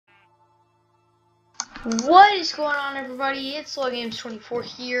What is going on, everybody? It's LawGames24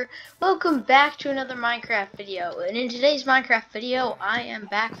 here. Welcome back to another Minecraft video. And in today's Minecraft video, I am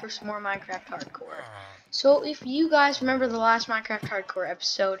back for some more Minecraft Hardcore. So if you guys remember the last Minecraft Hardcore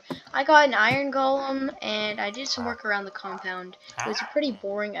episode, I got an iron golem and I did some work around the compound. It was a pretty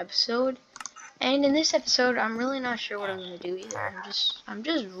boring episode. And in this episode, I'm really not sure what I'm going to do either. I'm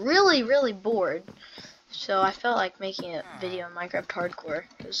just really bored. So I felt like making a video on Minecraft Hardcore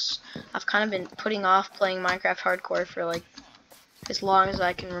because I've kind of been putting off playing Minecraft Hardcore for like as long as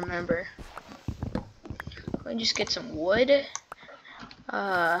I can remember. Let me just get some wood.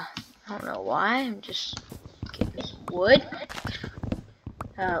 I don't know why. I'm just getting some wood.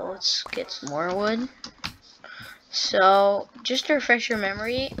 Let's get some more wood. So just to refresh your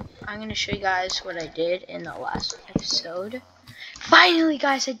memory, I'm going to show you guys what I did in the last episode. Finally,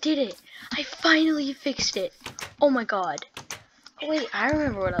 guys, I did it! I finally fixed it! Oh my god. Oh wait, I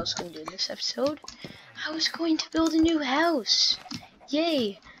remember what I was going to do in this episode. I was going to build a new house!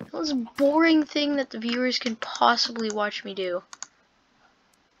 Yay! The most boring thing that the viewers can possibly watch me do.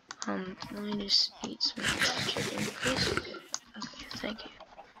 Let me just eat some chicken, please. Okay, thank you.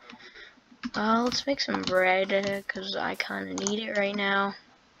 Let's make some bread, because I kind of need it right now.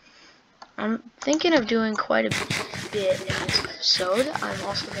 I'm thinking of doing quite a bit in this episode. I'm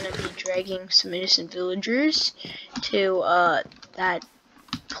also going to be dragging some innocent villagers to that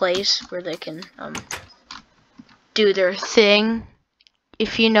place where they can do their thing,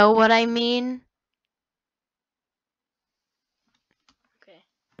 if you know what I mean. Okay,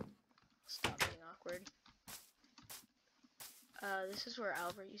 stop being awkward. This is where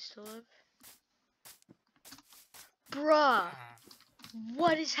Albert used to live. Bruh!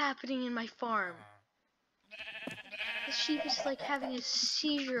 What is happening in my farm? The sheep is like having a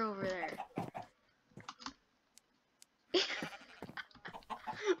seizure over there.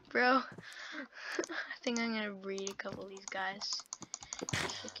 Bro, I think I'm gonna breed a couple of these guys.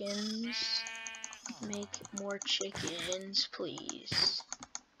 Chickens. Make more chickens, please.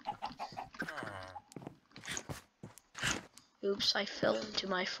 Oops, I fell into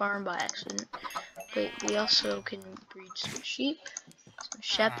my farm by accident. Wait, we also can breed some sheep, some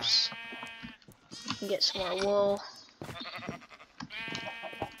sheps. We can get some more wool.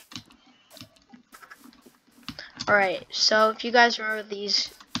 Alright, so if you guys remember these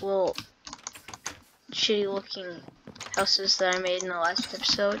little shitty looking houses that I made in the last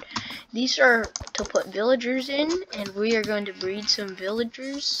episode, these are to put villagers in, and we are going to breed some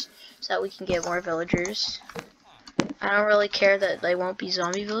villagers so that we can get more villagers. I don't really care that they won't be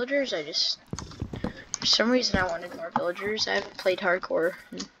zombie villagers, for some reason I wanted more villagers. I haven't played hardcore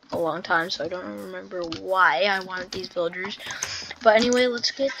in a long time, so I don't remember why I wanted these villagers. But anyway,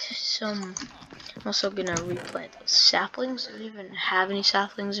 let's get some. I'm also gonna replant those saplings. I don't even have any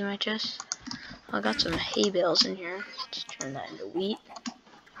saplings in my chest. I got some hay bales in here. Let's turn that into wheat.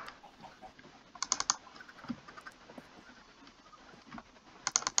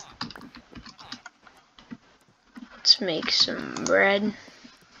 Let's make some bread.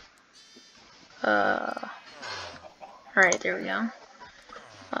 Alright, there we go.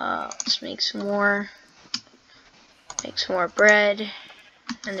 Let's make some more. Make some more bread.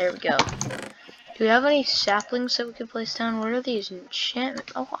 And there we go. Do we have any saplings that we can place down? What are these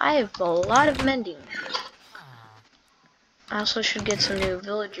enchantments? Oh, I have a lot of mending. I also should get some new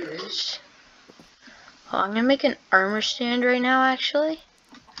villagers. Oh, I'm gonna make an armor stand right now, actually.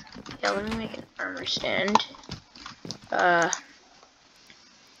 Yeah, let me make an armor stand. What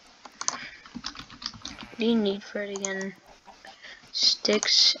do you need for it again?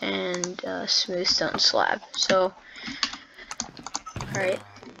 Sticks and smooth stone slab. So, alright.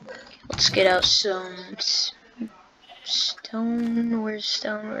 Let's get out some stone. Where's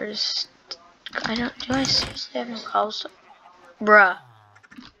stone? Where's... do I seriously have no cobblestone? Bruh.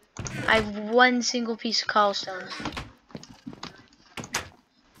 I have one single piece of cobblestone.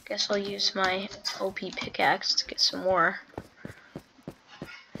 Guess I'll use my OP pickaxe to get some more.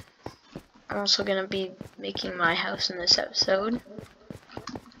 I'm also gonna be making my house in this episode.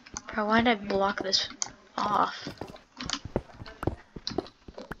 Bro, why did I block this off?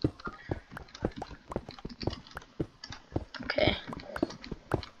 Okay.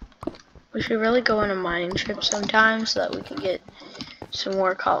 We should really go on a mining trip sometime so that we can get some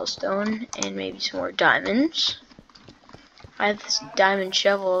more cobblestone and maybe some more diamonds. I have this diamond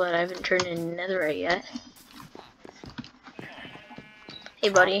shovel that I haven't turned into netherite yet. Hey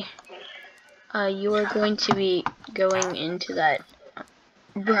buddy, you are going to be going into that,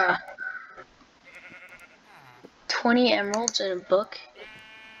 bruh, 20 emeralds in a book?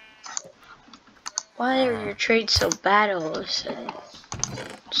 Why are your trades so bad all of a sudden?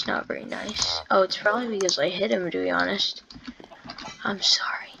 It's not very nice. Oh, it's probably because I hit him, to be honest. I'm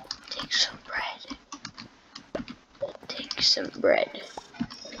sorry. Take some bread. Take some bread.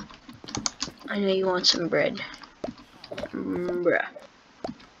 I know you want some bread. Bruh.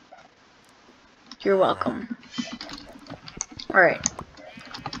 You're welcome. Alright.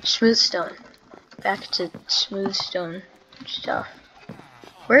 Smooth stone. Back to smooth stone stuff.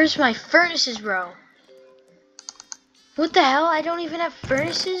 Where's my furnaces, bro? What the hell? I don't even have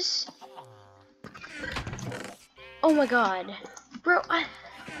furnaces? Oh my god. Bro,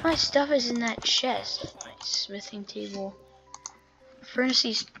 my stuff is in that chest. My smithing table.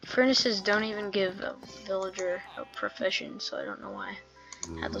 Furnaces don't even give a villager a profession, so I don't know why.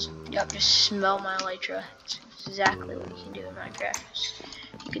 Yep, just smell my elytra. It's exactly what you can do in Minecraft.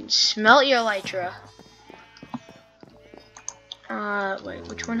 You can smelt your elytra. Wait,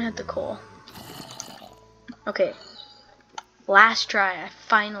 which one had the coal? Okay. Last try, I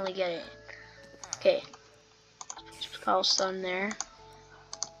finally get it. Okay. Cobblestone there.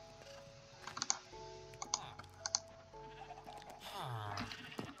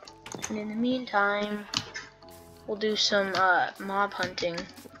 And in the meantime, we'll do some mob hunting.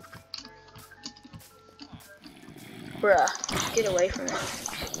 Bruh, get away from it.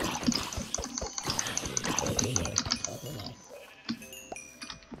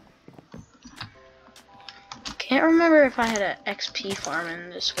 Can't remember if I had an XP farm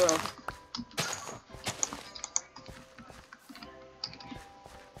in this world.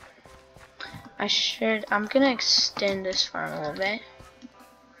 I'm gonna extend this farm a little bit.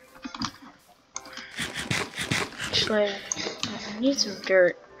 Actually, I need some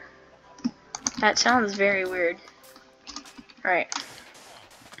dirt. That sounds very weird. Alright.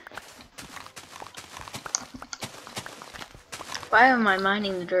 Why am I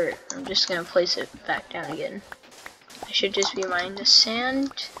mining the dirt? I'm just gonna place it back down again. I should just be mining the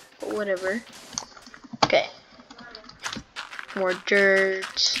sand, but whatever. Okay. More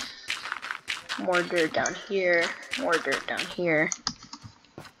dirt. More dirt down here. More dirt down here.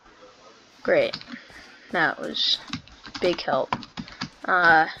 Great. That was big help.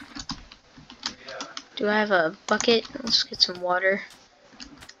 Do I have a bucket? Let's get some water.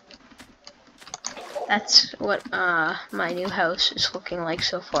 That's what my new house is looking like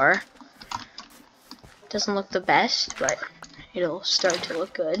so far. Doesn't look the best, but it'll start to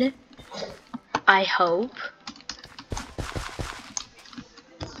look good. I hope.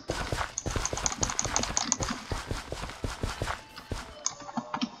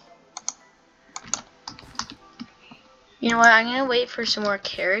 You know what, I'm gonna wait for some more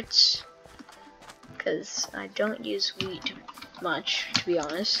carrots, because I don't use wheat much, to be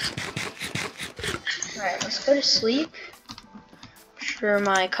honest. Alright, let's go to sleep. Sure,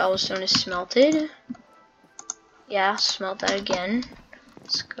 my cobblestone is smelted. Yeah, smelt that again.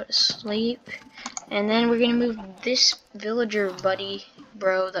 Let's go to sleep. And then we're gonna move this villager buddy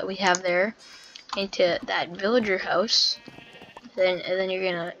bro that we have there into that villager house. And then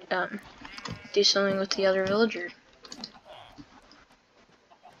you're gonna do something with the other villager.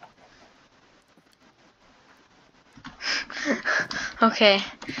 Okay.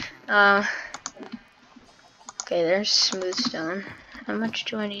 Okay, there's smooth stone. How much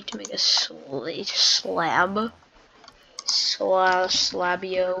do I need to make a slab? Slab.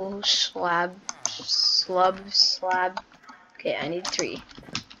 Okay, I need 3.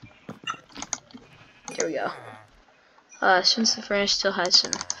 There we go. Since the furnace still has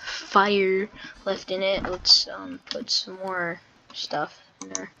some fire left in it, let's put some more stuff in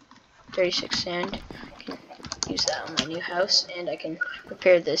there. 36 sand. Can use that on my new house, and I can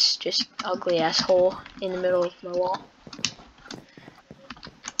repair this just ugly ass hole in the middle of my wall.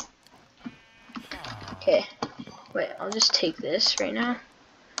 Okay, wait, I'll just take this right now.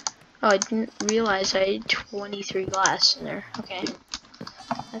 Oh, I didn't realize I had 23 glass in there. Okay,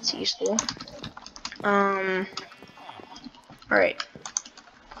 that's useful. Alright,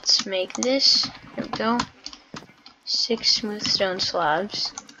 let's make this. There we go. 6 smooth stone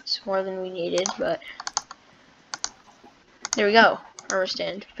slabs. It's more than we needed, but there we go. Armor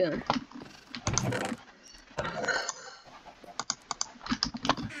stand. Boom.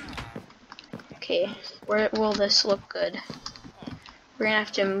 Okay, where will this look good? We're gonna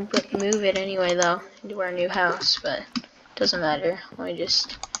have to move it anyway, though, into our new house, but it doesn't matter. Let me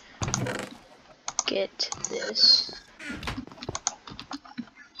just get this.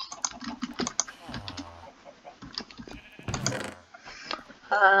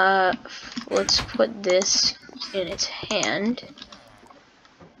 Let's put this in its hand.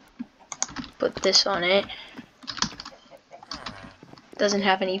 Put this on it. Doesn't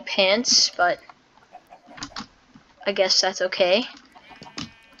have any pants, but I guess that's okay.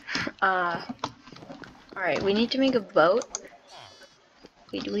 Alright, we need to make a boat.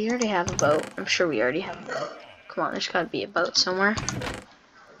 Wait, do we already have a boat? I'm sure we already have a boat. Come on, there's gotta be a boat somewhere.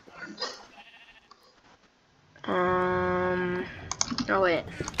 Oh wait.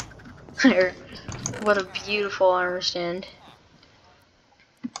 What a beautiful armor stand.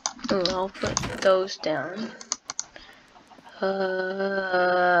 Ooh, I'll put those down.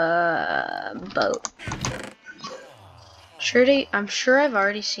 Boat. I'm sure I've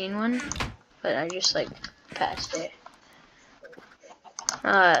already seen one, but I just like passed it.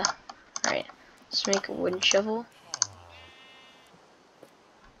 Alright. Let's make a wooden shovel.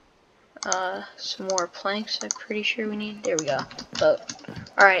 Some more planks I'm pretty sure we need. There we go. Boat.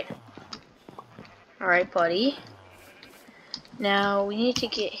 Alright. Alright, buddy. Now we need to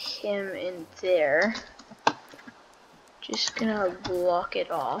get him in there. Just gonna block it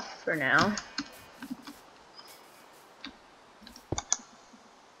off for now.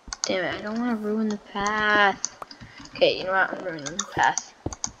 Damn it, I don't want to ruin the path. Okay, you know what? I'm ruining the path.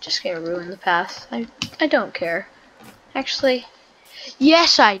 Just gonna ruin the path. I don't care. Actually,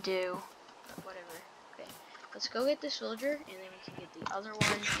 yes I do. But whatever. Okay, let's go get this villager, and then we can get the other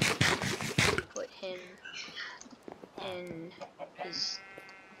one. Put him in his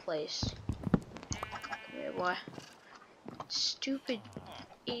place. Come here, boy. Stupid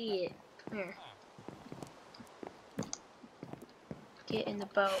idiot. Come here. Get in the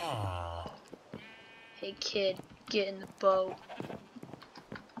boat. Hey kid, get in the boat.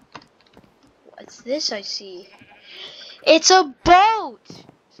 What's this I see? It's a boat!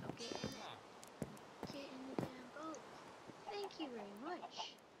 So get in it. Get in the damn boat. Thank you very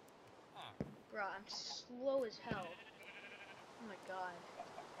much. Bruh, I'm slow as hell. Oh my god.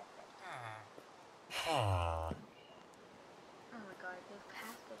 Oh my god, the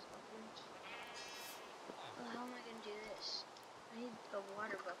path goes upwards. Well, how am I gonna do this? I need a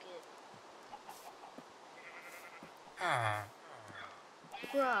water bucket.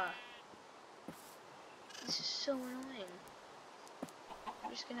 Bruh. This is so annoying.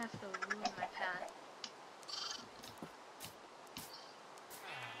 I'm just gonna have to ruin my path.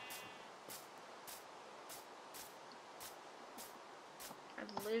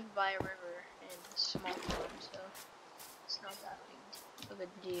 I've lived by a river in a small town, so it's not that big of a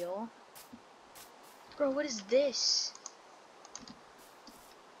deal. Bro, what is this?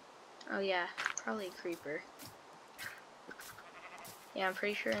 Oh yeah, probably a creeper. Yeah, I'm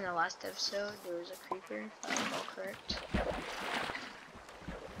pretty sure in the last episode there was a creeper, if I'm all correct.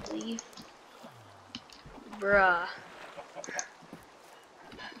 Leave. Bruh.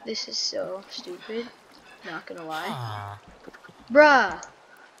 This is so stupid. Not gonna lie. Bruh!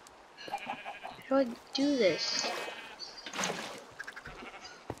 How do I do this?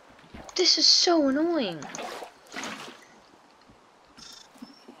 This is so annoying.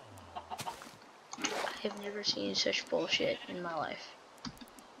 I have never seen such bullshit in my life.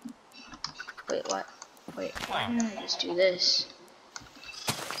 Wait, what? Wait, why didn't I just do this?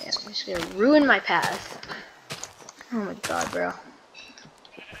 Okay, I'm just gonna ruin my path. Oh my god, bro.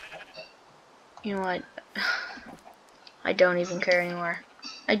 You know what? I don't even care anymore.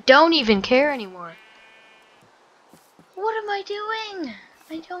 I don't even care anymore. What am I doing?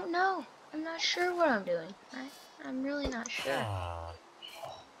 I don't know. I'm not sure what I'm doing. I'm really not sure.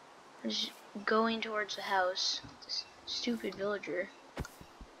 I'm just going towards the house. This stupid villager.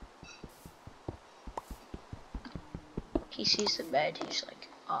 He sees the bed. He's like,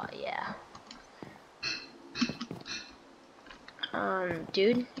 oh yeah.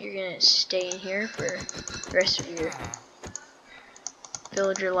 Dude, you're gonna stay in here for the rest of your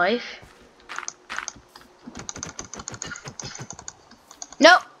villager life.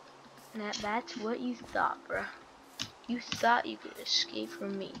 Nope! That's what you thought, bruh. You thought you could escape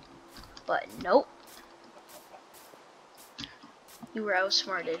from me. But nope. You were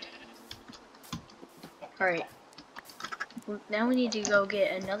outsmarted. Alright. Now we need to go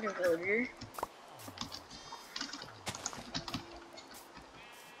get another villager.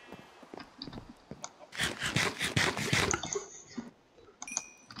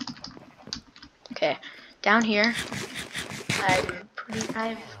 Okay, down here, I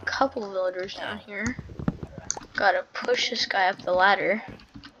have a couple villagers down here. Gotta push this guy up the ladder.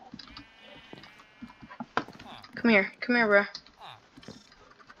 Come here, bro.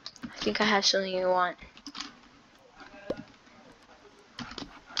 I think I have something you want.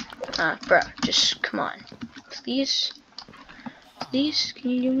 Bro, just come on. Please, can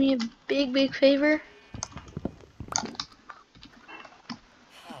you do me a big favor?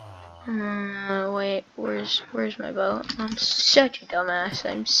 Wait, where's my boat? I'm such a dumbass.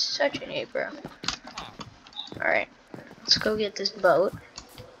 I'm such an idiot, bro. Alright, let's go get this boat.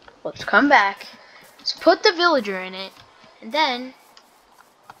 Let's come back. Let's put the villager in it, and then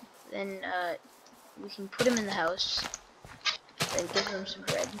we can put him in the house and give him some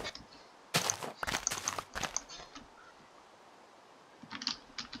bread.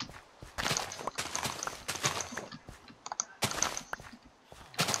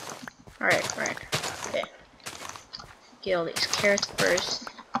 Alright. Okay. Get all these carrots first.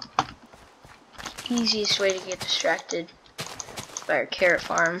 Easiest way to get distracted by our carrot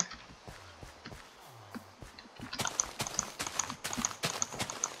farm.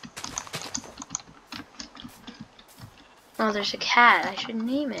 Oh, there's a cat. I should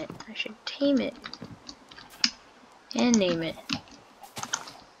name it. I should tame it. And name it.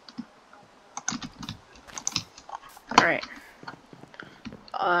 Alright.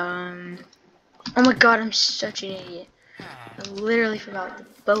 Oh my god, I'm such an idiot. I literally forgot the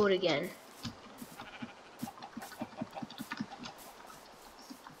boat again.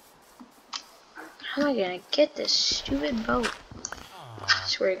 How am I gonna get this stupid boat? I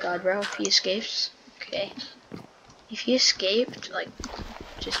swear to god, bro, if he escapes. Okay. If he escaped, like,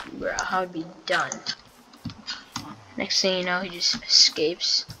 just, bro, I would be done. Next thing you know, he just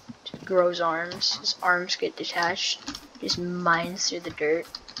escapes. Just grows arms. His arms get detached. Just mines through the dirt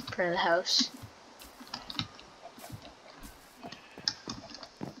in front of the house.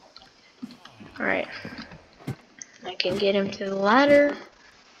 Alright. I can get him to the ladder.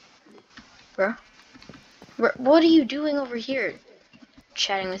 Bro? What are you doing over here?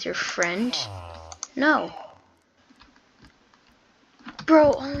 Chatting with your friend? No.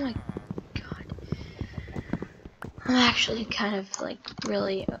 Bro, oh my god. I'm actually kind of like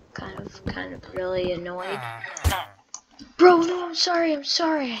really, kind of really annoyed. Bro, no, I'm sorry.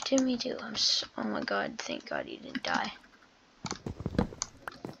 I didn't mean to. Oh my god, thank god you didn't die.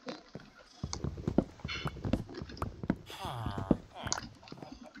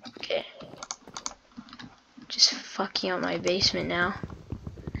 Okay. Just fucking up my basement now.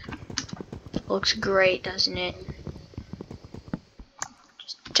 Looks great, doesn't it?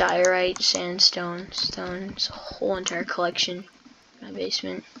 Just diorite, sandstone, stone. It's a whole entire collection in my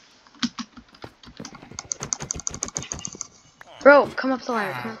basement. Bro, come up the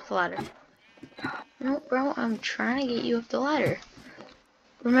ladder, No, bro, I'm trying to get you up the ladder.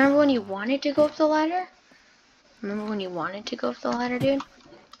 Remember when you wanted to go up the ladder? Dude?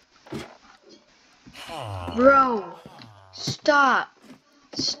 Bro, stop,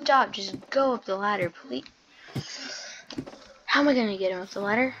 just go up the ladder, please. How am I gonna get him up the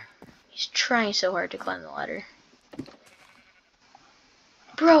ladder? He's trying so hard to climb the ladder.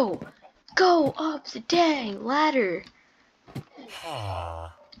 Bro, go up the dang ladder.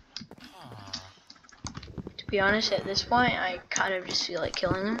 To be honest, at this point, I kind of just feel like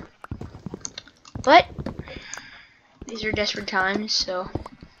killing him. But these are desperate times, so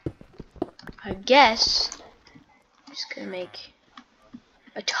I guess I'm just gonna make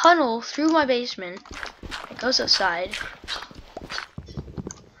a tunnel through my basement that goes outside.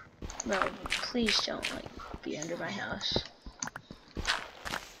 No, please don't like be under my house.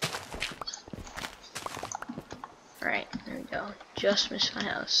 Alright, there we go. Just missed my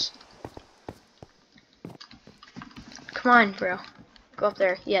house. Come on, bro. Go up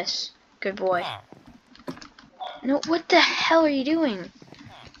there. Yes. Good boy. No, what the hell are you doing?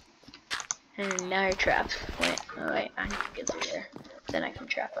 And now you're trapped. Wait, oh wait, I need to get through there. Then I can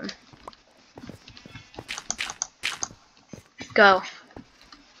trap him. Go.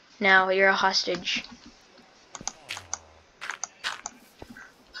 Now you're a hostage.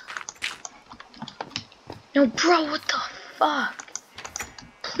 No, bro, what the fuck?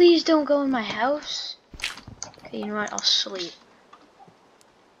 Please don't go in my house. Okay, you know what? I'll sleep.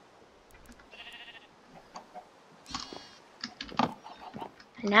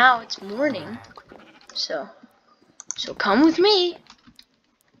 Now it's morning, so come with me,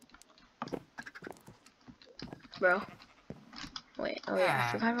 bro. Wait, oh yeah,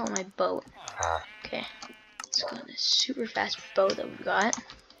 I forgot about my boat. Okay, let's go on this super fast boat that we got.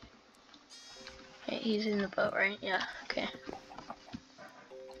 Hey, he's in the boat, right? Yeah. Okay.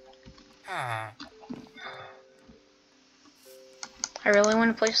 I really want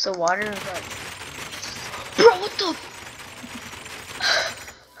to place the water, but bro, what the?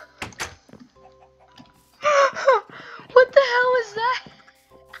 What the hell is that?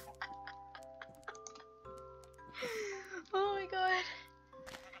 Oh my god.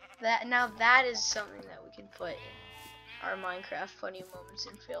 That is something that we can put in our Minecraft Funny Moments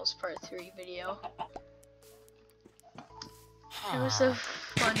and Fails Part 3 video. It was the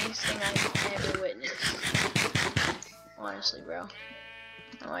funniest thing I've ever witnessed. Honestly, bro.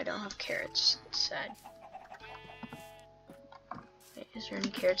 Oh, I don't have carrots. It's sad. Wait, Is there any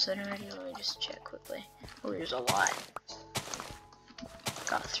carrots that are ready? Let me just check quickly. Oh, there's a lot.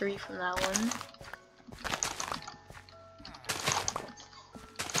 Got 3 from that one.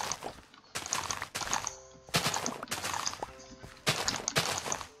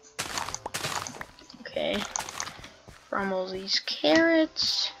 Okay. From all these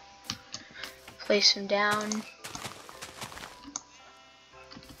carrots. Place them down.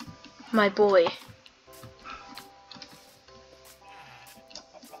 My boy.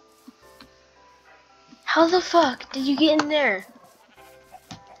 How the fuck did you get in there?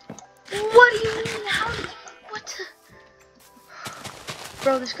 What do you mean? How? What the?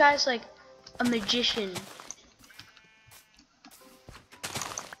 Bro, this guy's like a magician.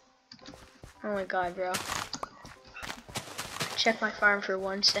 Oh my god, bro. Check my farm for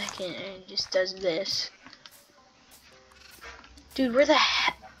 1 second and it just does this. Dude, where the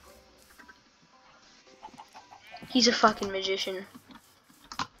heck? He's a fucking magician.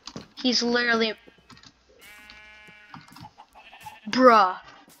 He's literally... Bruh.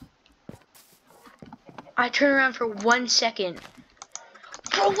 I turn around for 1 second.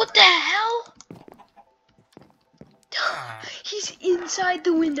 Bro, what the hell? He's inside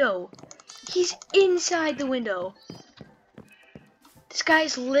the window. He's inside the window. This guy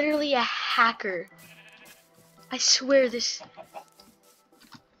is literally a hacker. I swear this...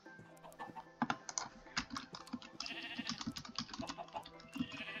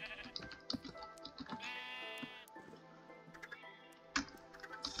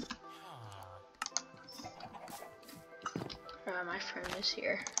 my friend is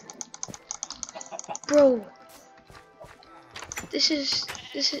here. Bro. This is,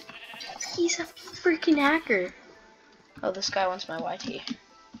 he's a freaking hacker. Oh, this guy wants my YT.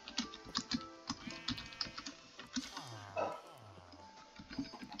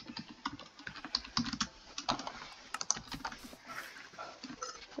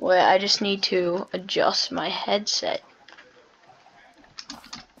 Wait, I just need to adjust my headset.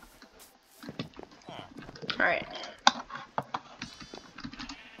 Alright.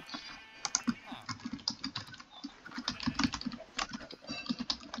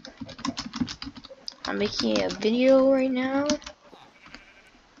 I'm making a video right now.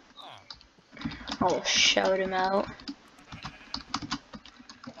 I'll shout him out.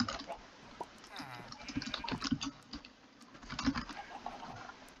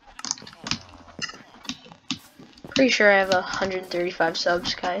 Pretty sure I have 135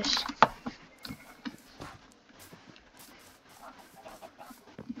 subs, guys.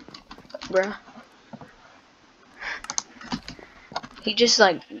 Bruh. He just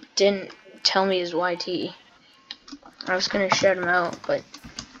like didn't tell me his YT. I was gonna shout him out, but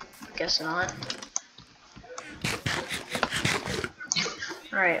I guess not.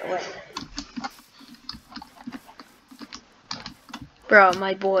 Alright, wait. Bro,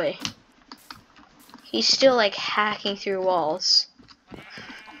 my boy. He's still like hacking through walls.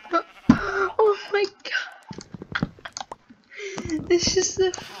 Oh my god. This is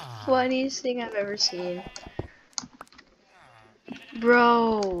the funniest thing I've ever seen.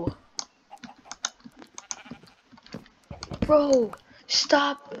 Bro. Bro,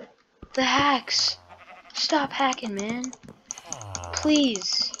 stop the hacks. Stop hacking, man.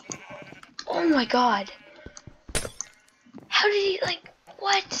 Please. Oh my god. How did he, like,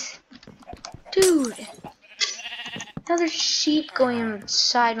 what? Dude. Now there's sheep going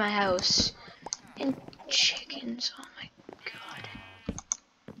inside my house. And chickens. Oh my god.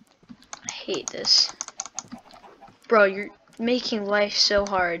 I hate this. Bro, you're making life so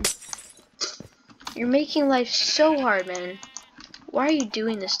hard. You're making life so hard, man. Why are you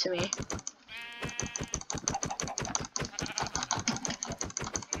doing this to me?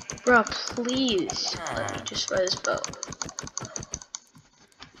 Bro, please. Let me just fly this boat.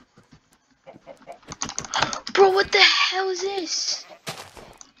 Bro, what the hell is this?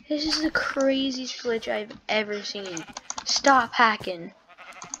 This is the craziest glitch I've ever seen. Stop hacking.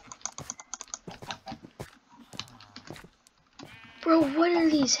 Bro, what are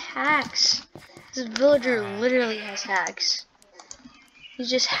these hacks? This villager literally has hacks. He's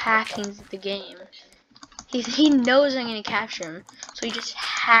just hacking the game. He knows I'm gonna capture him, so he just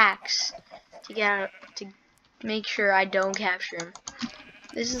hacks to get out, to make sure I don't capture him.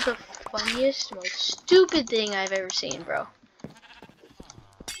 This is the funniest, most stupid thing I've ever seen, bro.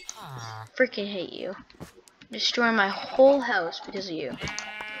 Freaking hate you. Destroying my whole house because of you.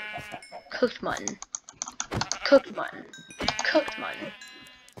 Cooked mutton. Cooked mutton. Cooked mutton.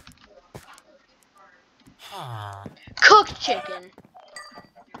 Cooked chicken.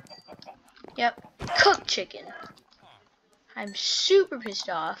 Yep, cooked chicken. I'm super pissed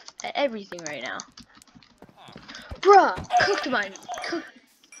off at everything right now. Bruh, cooked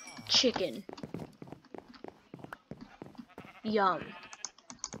chicken. Yum.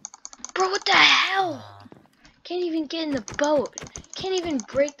 Bro, what the hell? Can't even get in the boat. Can't even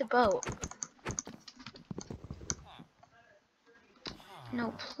break the boat.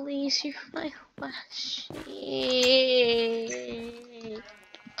 No, please, you're my last sheep.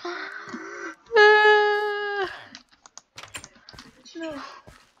 No.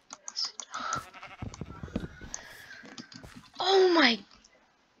 Stop. Oh my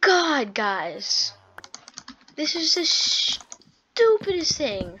god, guys. This is the stupidest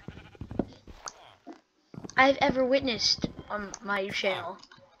thing I've ever witnessed on my channel.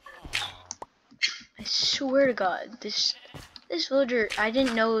 I swear to God, this villager, I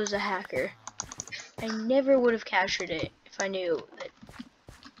didn't know it was a hacker. I never would have captured it if I knew that.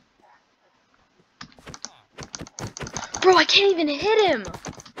 Bro, I can't even hit him!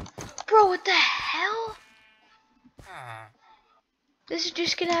 Bro, what the hell? This is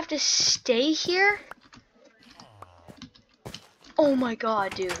just gonna have to stay here? Oh my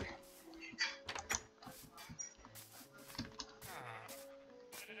god, dude.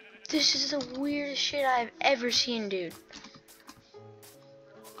 This is the weirdest shit I've ever seen, dude.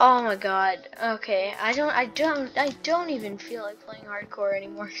 Oh my god. Okay, I don't even feel like playing hardcore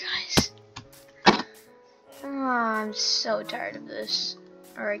anymore, guys. Oh, I'm so tired of this.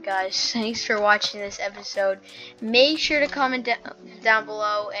 Alright guys, thanks for watching this episode. Make sure to comment down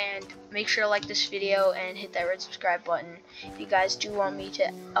below and make sure to like this video and hit that red subscribe button if you guys do want me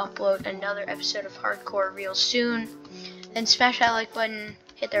to upload another episode of Hardcore real soon. Then smash that like button,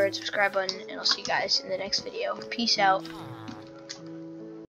 hit that red subscribe button, and I'll see you guys in the next video. Peace out.